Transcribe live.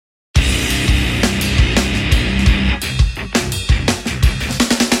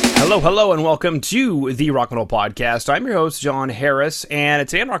Hello, and welcome to the Rock and Roll Podcast. I'm your host, John Harris, and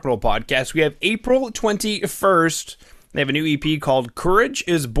today on Rock and Roll Podcast, we have April 21st. They have a new EP called Courage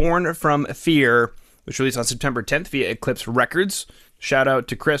is Born from Fear, which released on September 10th via Eclipse Records. Shout out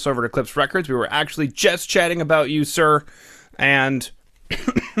to Chris over at Eclipse Records. We were actually just chatting about you, sir, and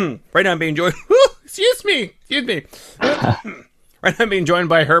right now I'm being joined... Excuse me. Right now I'm being joined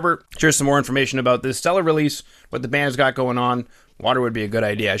by Herbert. Here's some more information about this stellar release, what the band's got going on. Water would be a good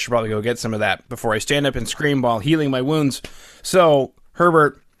idea. I should probably go get some of that before I stand up and scream while healing my wounds. So,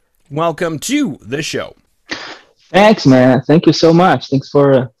 Herbert, welcome to the show. Thanks, man. Thank you so much. Thanks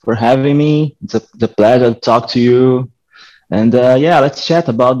for having me. It's a pleasure to talk to you. And let's chat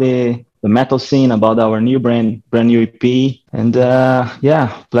about the metal scene, about our brand new EP. And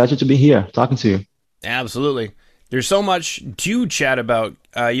pleasure to be here talking to you. Absolutely. There's so much to chat about.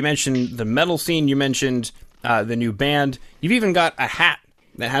 You mentioned the metal scene. You mentioned the new band. You've even got a hat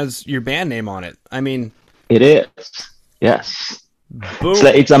that has your band name on it. I mean, it is. Yes. Boom.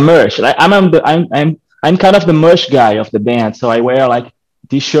 It's a merch. I'm kind of the merch guy of the band. So I wear like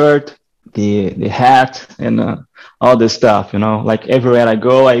t-shirt, the hat, and all this stuff. You know, like everywhere I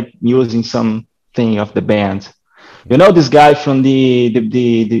go, I'm using something of the band. You know, this guy from the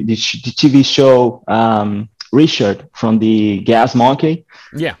TV show, Richard from the Gas Monkey.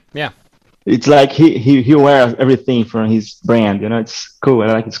 Yeah. It's like he wears everything from his brand. You know, it's cool. I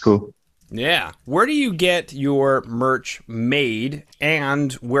like it's cool. Yeah. Where do you get your merch made,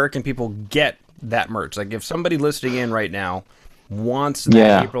 and where can people get that merch? Like, if somebody listening in right now wants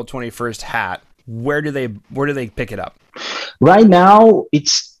that April 21st hat, where do they pick it up? Right now,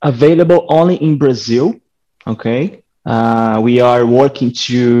 it's available only in Brazil. Okay. We are working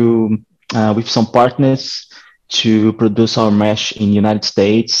with some partners to produce our mesh in United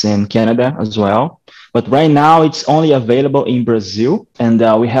States and Canada as well. But right now it's only available in Brazil, and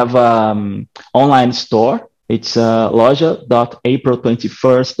we have online store. It's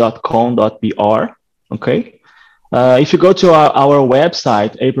loja.april21st.com.br. Okay. If you go to our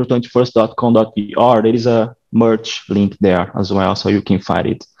website, april21st.com.br, there is a merch link there as well, so you can find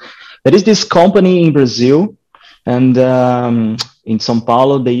it. There is this company in Brazil, and in São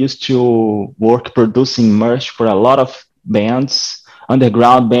Paulo, they used to work producing merch for a lot of bands,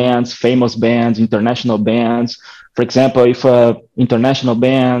 underground bands, famous bands, international bands. For example, if an international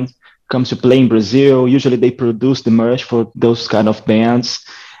band comes to play in Brazil, usually they produce the merch for those kind of bands.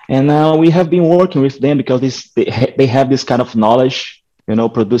 And we have been working with them because they have this kind of knowledge, you know,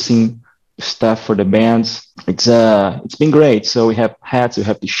 producing stuff for the bands. It's been great. So we have hats, we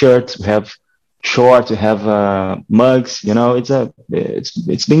have t-shirts, we have shorts, we have mugs. You know, it's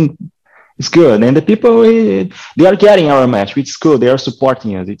good, and the people they are getting our match, which is cool. They are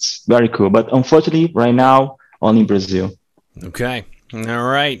supporting us. It's very cool. But unfortunately, right now, only in Brazil. Okay, all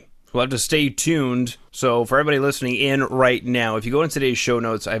right. We'll have to stay tuned. So for everybody listening in right now, if you go into today's show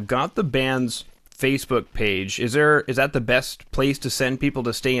notes, I've got the band's Facebook page. Is that the best place to send people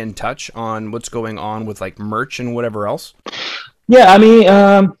to stay in touch on what's going on with like merch and whatever else? Yeah, I mean,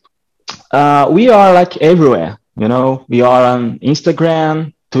 we are like everywhere. You know, we are on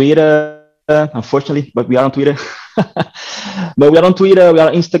Instagram, Twitter. Unfortunately, but we are on Twitter. But we are on Twitter, we are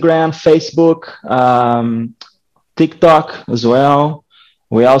on Instagram, Facebook, TikTok as well.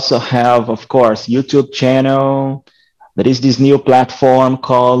 We also have, of course, YouTube channel. There is this new platform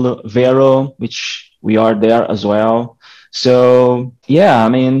called Vero, which we are there as well. So yeah, I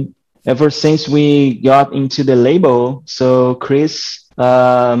mean, ever since we got into the label, so Chris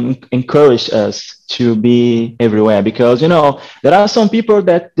encouraged us to be everywhere, because, you know, there are some people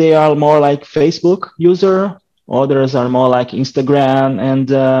that they are more like Facebook user, others are more like Instagram, and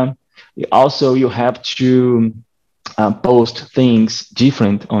also you have to post things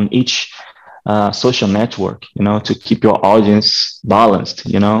different on each social network, you know, to keep your audience balanced,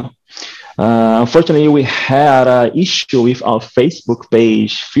 you know. Unfortunately, we had an issue with our Facebook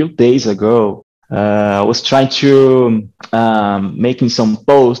page a few days ago. I was trying to making some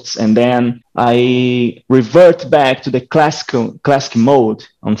posts, and then I revert back to the classic mode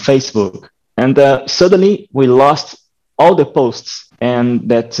on Facebook, and suddenly we lost all the posts and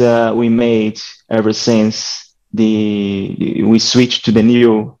that we made ever since we switched to the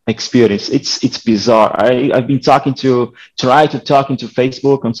new experience. It's bizarre. I've been talking to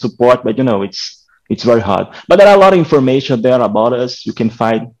Facebook on support, but you know, it's very hard. But there are a lot of information there about us. You can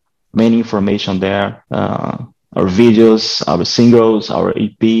find many information there. Our videos, our singles, our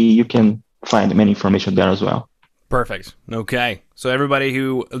EP. You can find many information there as well. Perfect. Okay. So everybody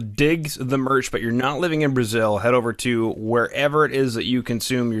who digs the merch, but you're not living in Brazil, head over to wherever it is that you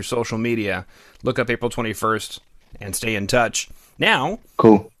consume your social media. Look up April 21st and stay in touch. Now,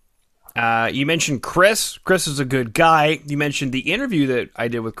 cool. You mentioned Chris. Chris is a good guy. You mentioned the interview that I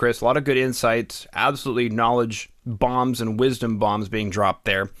did with Chris. A lot of good insights, absolutely knowledge bombs and wisdom bombs being dropped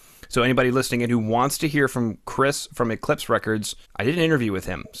there. So anybody listening in who wants to hear from Chris from Eclipse Records, I did an interview with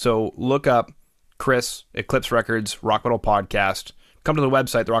him. So look up Chris, Eclipse Records, Rock Metal Podcast. Come to the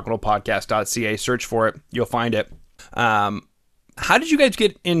website, therockmetalpodcast.ca, search for it. You'll find it. How did you guys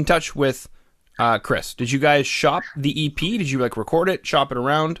get in touch with Chris? Did you guys shop the EP? Did you record it, shop it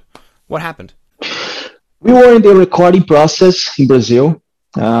around? What happened? We were in the recording process in Brazil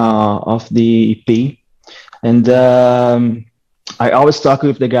of the EP, and I always talk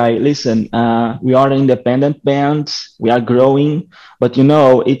with the guy. Listen, we are an independent band. We are growing, but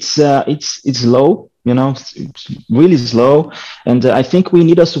it's slow. It's really slow, and I think we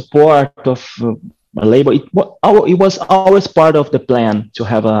need a support of a label. It was always part of the plan to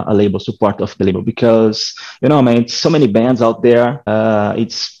have a label, support of the label, because man, it's so many bands out there.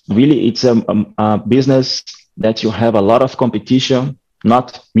 It's a business that you have a lot of competition,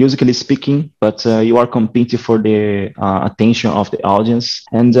 not musically speaking, but you are competing for the attention of the audience.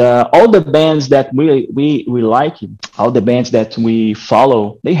 And all the bands that we like, all the bands that we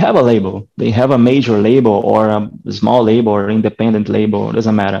follow, they have a label. They have a major label or a small label or independent label,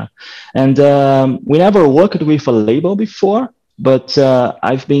 doesn't matter. And we never worked with a label before, but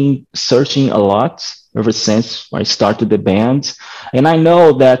I've been searching a lot ever since I started the band. And I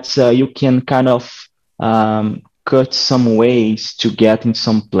know that you can kind of cut some ways to get in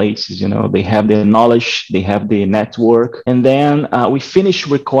some places. They have the knowledge, they have the network. And then we finished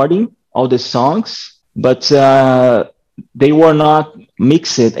recording all the songs, but they were not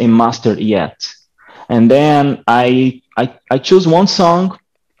mixed and mastered yet. And then I choose one song,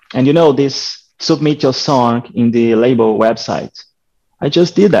 and this submit your song in the label website. I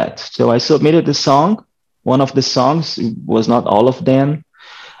just did that. So I submitted the song, one of the songs, it was not all of them.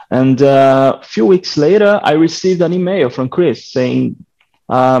 And a few weeks later, I received an email from Chris saying,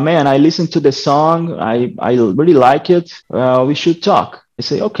 man, I listened to the song. I really like it. We should talk. I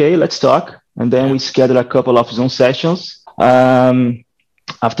say, okay, let's talk. And then we scheduled a couple of Zoom sessions.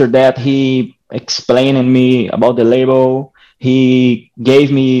 After that, he explained to me about the label. He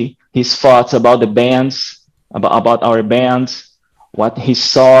gave me his thoughts about the bands, about our bands, what he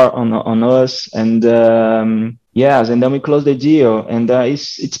saw on us. And yes, and then we closed the deal, and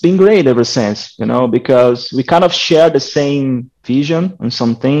it's been great ever since, because we kind of share the same vision on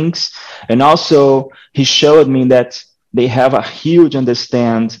some things, and also he showed me that they have a huge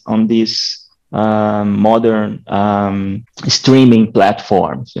understand on these modern streaming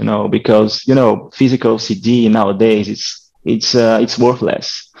platforms, because physical CD nowadays it's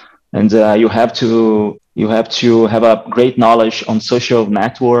worthless, and you have to have a great knowledge on social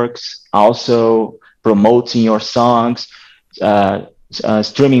networks, also promoting your songs,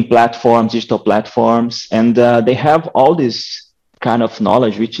 streaming platforms, digital platforms, and they have all this kind of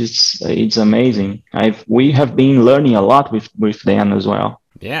knowledge, which it's amazing. We have been learning a lot with them as well.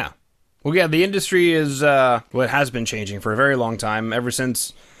 Yeah. Well, yeah, the industry is what has been changing for a very long time, ever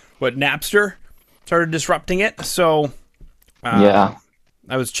since Napster started disrupting it. So yeah,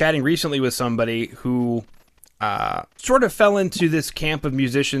 I was chatting recently with somebody who sort of fell into this camp of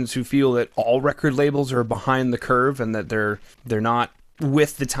musicians who feel that all record labels are behind the curve and that they're not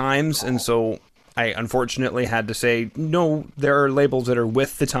with the times. And so I unfortunately had to say, no, there are labels that are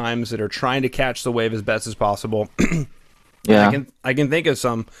with the times, that are trying to catch the wave as best as possible. Yeah, I can think of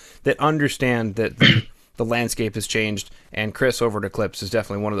some that understand that the landscape has changed, and Chris over at Eclipse is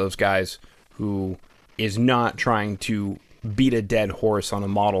definitely one of those guys who is not trying to beat a dead horse on a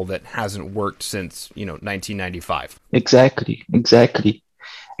model that hasn't worked since 1995. Exactly.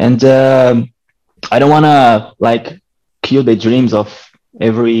 And I don't want to kill the dreams of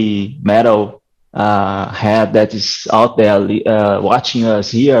every metal head that is out there watching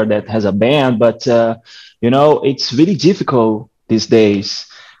us here that has a band, but it's really difficult these days.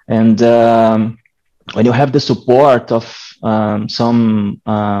 And when you have the support of some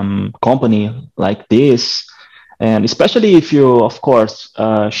company like this, and especially if you, of course,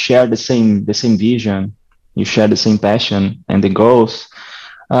 share the same vision, you share the same passion and the goals,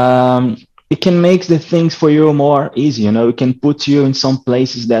 it can make the things for you more easy. It can put you in some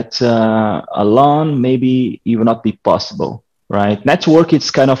places that alone maybe it will not be possible, right? Network,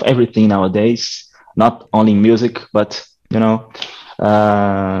 it's kind of everything nowadays, not only music, but in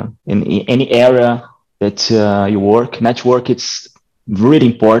any area that you work, network, it's really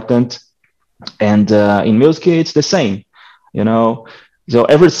important. And in music, it's the same, So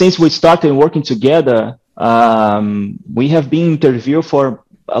ever since we started working together, we have been interviewed for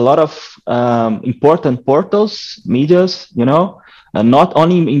a lot of important portals, medias, not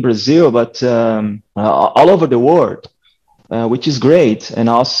only in Brazil, but all over the world, which is great. And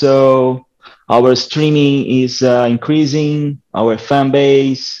also, our streaming is increasing, our fan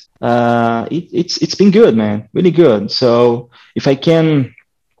base. It's been good, man, really good. So if I can,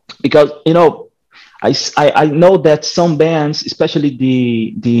 because I know that some bands, especially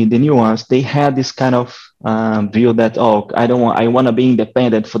the new ones, they had this kind of view that, oh, I want to be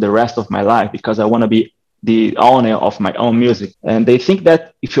independent for the rest of my life because I want to be the owner of my own music. And they think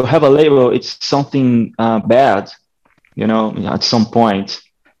that if you have a label, it's something bad, at some point.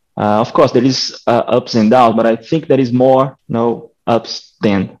 Of course, there is ups and downs, but I think there is more ups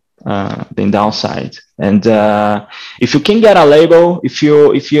than downside. And if you can get a label, if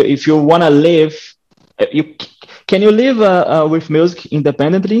you want to live, you can you live with music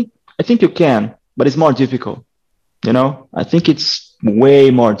independently? I think you can, but it's more difficult. I think it's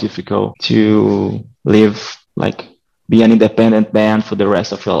way more difficult to live like be an independent band for the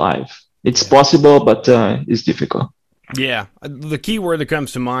rest of your life. It's possible, but it's difficult. Yeah, the key word that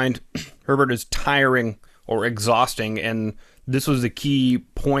comes to mind, Herbert, is tiring or exhausting, and this was the key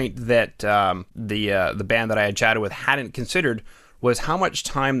point that the band that I had chatted with hadn't considered, was how much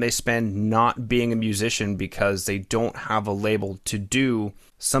time they spend not being a musician because they don't have a label to do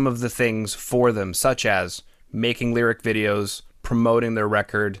some of the things for them, such as making lyric videos, promoting their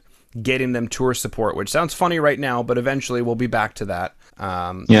record, getting them tour support, which sounds funny right now, but eventually we'll be back to that.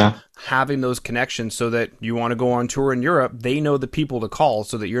 Having those connections so that you want to go on tour in Europe, they know the people to call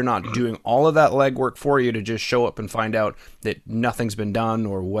so that you're not doing all of that legwork for you to just show up and find out that nothing's been done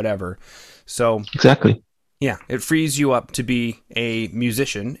or whatever. So exactly. Yeah, it frees you up to be a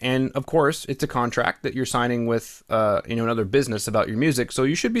musician, and of course, it's a contract that you're signing with, another business about your music. So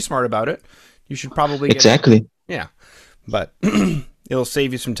you should be smart about it. You should probably exactly. Yeah, but it'll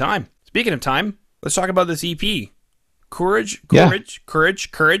save you some time. Speaking of time, let's talk about this EP. Courage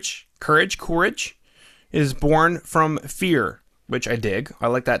is born from fear, which I dig. I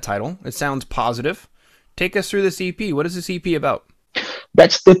like that title. It sounds positive. Take us through this EP. What is this EP about?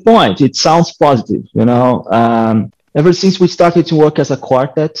 That's the point. It sounds positive, Ever since we started to work as a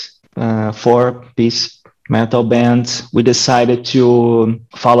quartet, 4-piece metal band, we decided to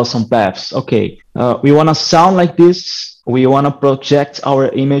follow some paths. Okay, we want to sound like this. We want to project our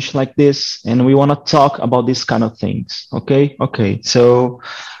image like this, and we want to talk about these kind of things. Okay. So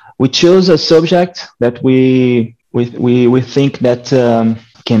we chose a subject that we think that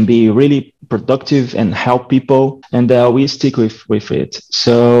can be really productive and help people, and we stick with it.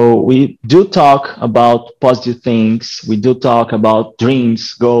 So we do talk about positive things. We do talk about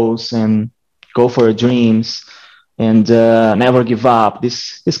dreams, goals, and go for your dreams, and never give up,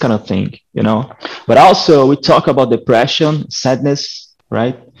 this kind of thing, But also we talk about depression, sadness,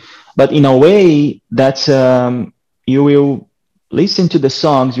 right? But in a way that you will listen to the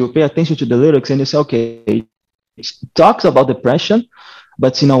songs, you will pay attention to the lyrics, and you say, okay, it talks about depression,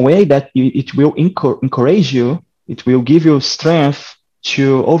 but in a way that it will encourage you, it will give you strength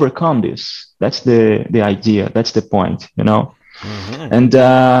to overcome this. That's the idea. That's the point, Mm-hmm. And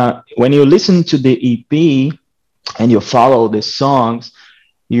when you listen to the EP and you follow the songs,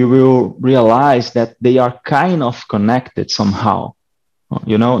 you will realize that they are kind of connected somehow,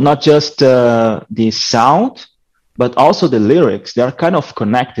 not just the sound, but also the lyrics. They are kind of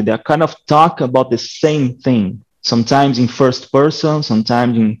connected. They are kind of talk about the same thing, sometimes in first person,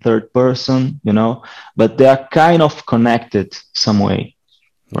 sometimes in third person, but they are kind of connected some way,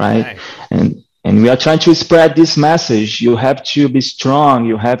 right? Okay. And we are trying to spread this message. You have to be strong.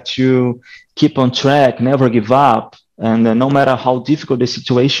 You have to keep on track, never give up. And no matter how difficult the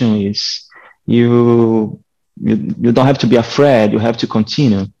situation is, you don't have to be afraid. You have to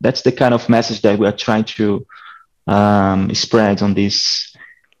continue. That's the kind of message that we are trying to spread on this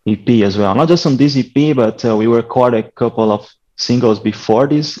EP as well. Not just on this EP, but we recorded a couple of singles before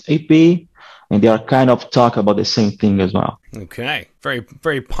this EP, and they are kind of talk about the same thing as well. Okay. Very,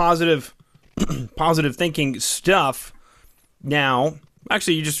 very positive thinking stuff. Now,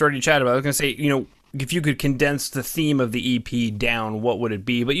 actually, you just already chatted about it. I was going to say, if you could condense the theme of the EP down, what would it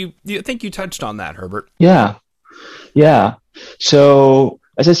be? But you think you touched on that, Herbert. Yeah. So,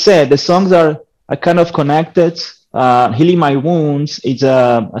 as I said, the songs are kind of connected. Healing My Wounds is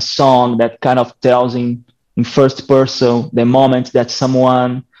a song that kind of tells in first person the moment that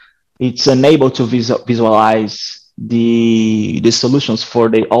someone is unable to visualize the solutions for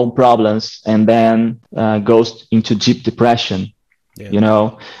their own problems, and then goes into deep depression.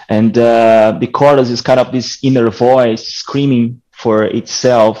 And the chorus is kind of this inner voice screaming for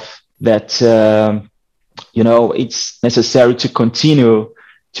itself that it's necessary to continue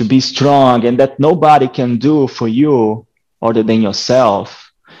to be strong, and that nobody can do for you other than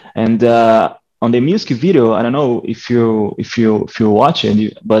yourself. And on the music video, I don't know if you watch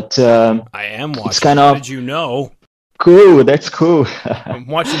it, but I am watching. it's kind How of did you know? cool. That's cool. I'm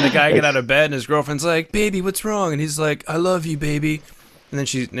watching the guy get out of bed, and his girlfriend's like, "Baby, what's wrong?" And he's like, "I love you, baby." And then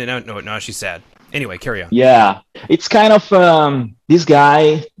no, she's sad. Anyway, carry on. Yeah, it's kind of this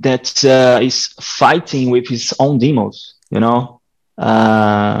guy that is fighting with his own demons,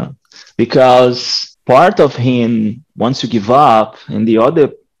 because part of him wants to give up, and the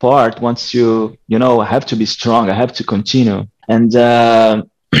other part wants to, I have to be strong, I have to continue. And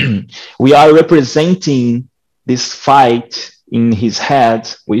we are representing this fight in his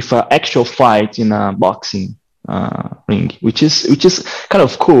head with an actual fight in a boxing ring, which is kind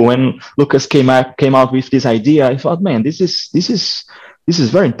of cool. When Lucas came out with this idea, I thought, man, this is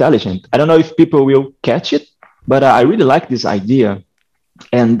very intelligent. I don't know if people will catch it, but I really like this idea.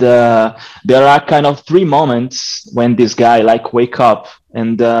 And there are kind of three moments when this guy like wake up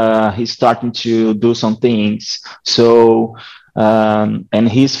and he's starting to do some things. So and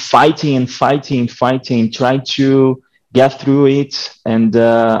he's fighting, trying to get through it. And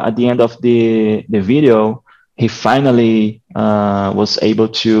at the end of the video, he finally was able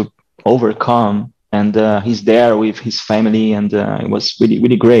to overcome, and he's there with his family, and it was really,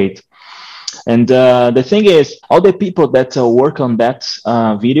 really great. And the thing is, all the people that work on that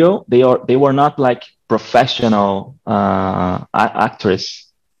video, they were not like professional actor.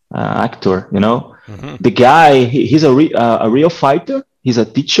 Mm-hmm. The guy, he's a real fighter. He's a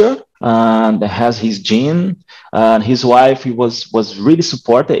teacher that has his gene. His wife, he was really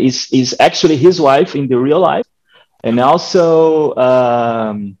supportive. Is actually his wife in the real life, and also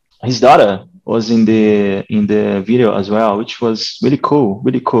his daughter was in the video as well, which was really cool,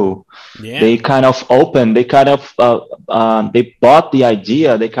 really cool. Yeah. They kind of opened, they bought the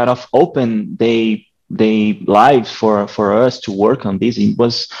idea, they kind of opened they lives for us to work on this. It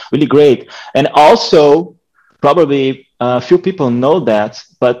was really great. And also, probably a few people know that,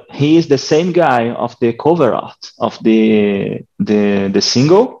 but he is the same guy of the cover art of the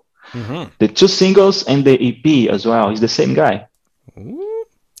single, mm-hmm. the two singles and the EP as well. He's the same guy. Whoop,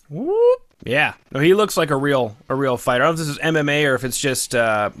 whoop. Yeah, no, he looks like a real fighter. I don't know if this is MMA or if it's just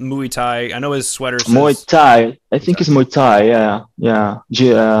Muay Thai. I know his sweater says Muay Thai. I think it's Muay Thai. Yeah.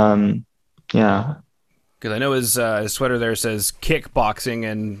 Because I know his sweater there says kickboxing,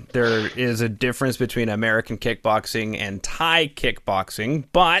 and there is a difference between American kickboxing and Thai kickboxing.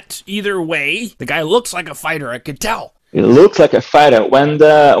 But either way, the guy looks like a fighter. I could tell. It looks like a fighter. When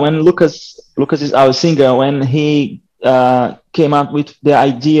Lucas is our singer, when he came up with the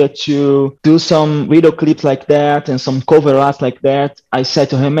idea to do some video clips like that and some cover arts like that, I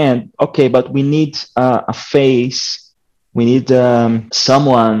said to him, man, okay, but we need a face. We need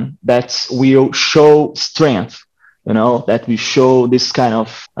someone that will show strength, that will show this kind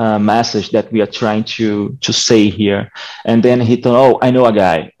of message that we are trying to say here. And then he thought, oh, I know a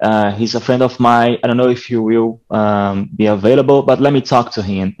guy. He's a friend of mine. I don't know if you will be available, but let me talk to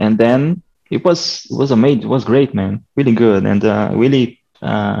him. And then it was amazing. It was great, man. Really good. And really,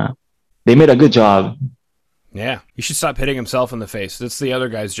 they made a good job. Yeah. He should stop hitting himself in the face. That's the other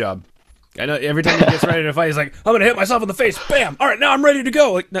guy's job. I know every time he gets ready to fight, he's like, I'm going to hit myself in the face. Bam. All right, now I'm ready to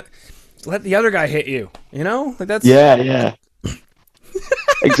go. Like, no, let the other guy hit you. Like that's... Yeah.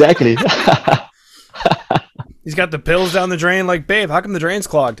 Exactly. He's got the pills down the drain. Like, babe, how come the drain's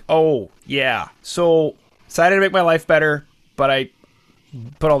clogged? Oh, yeah. So, decided to make my life better, but I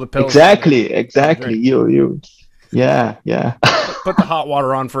put all the pills. Exactly. You. Yeah. Put the hot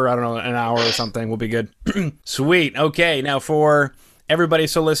water on for, I don't know, an hour or something. We'll be good. Sweet. Okay, now for everybody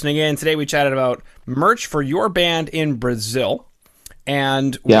still listening in, today we chatted about merch for your band in Brazil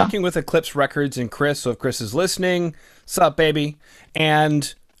and working with Eclipse Records and Chris. So if Chris is listening, sup, baby?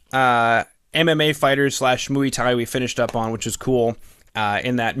 And MMA fighters / Muay Thai we finished up on, which is cool.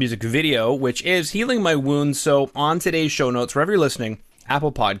 In that music video, which is Healing My Wounds. So on today's show notes, wherever you're listening,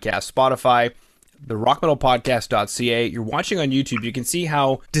 Apple Podcasts, Spotify, the rockmetalpodcast.ca, you're watching on YouTube, you can see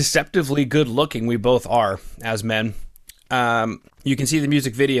how deceptively good looking we both are as men. You can see the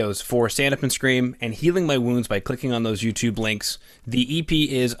music videos for Stand Up and Scream and Healing My Wounds by clicking on those YouTube links. The EP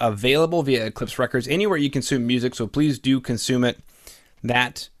is available via Eclipse Records anywhere you consume music, so please do consume it.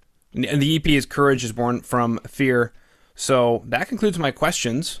 And the EP is Courage is Born from Fear. So that concludes my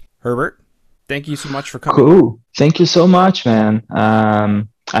questions. Herbert, thank you so much for coming. Cool. Thank you so much, man.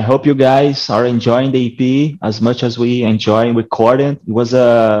 I hope you guys are enjoying the EP as much as we enjoy recording. It was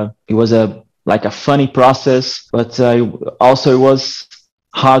a like a funny process, but also it was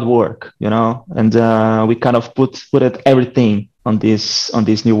hard work, and we kind of put everything on this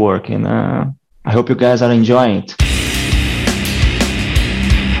new work, and I hope you guys are enjoying it.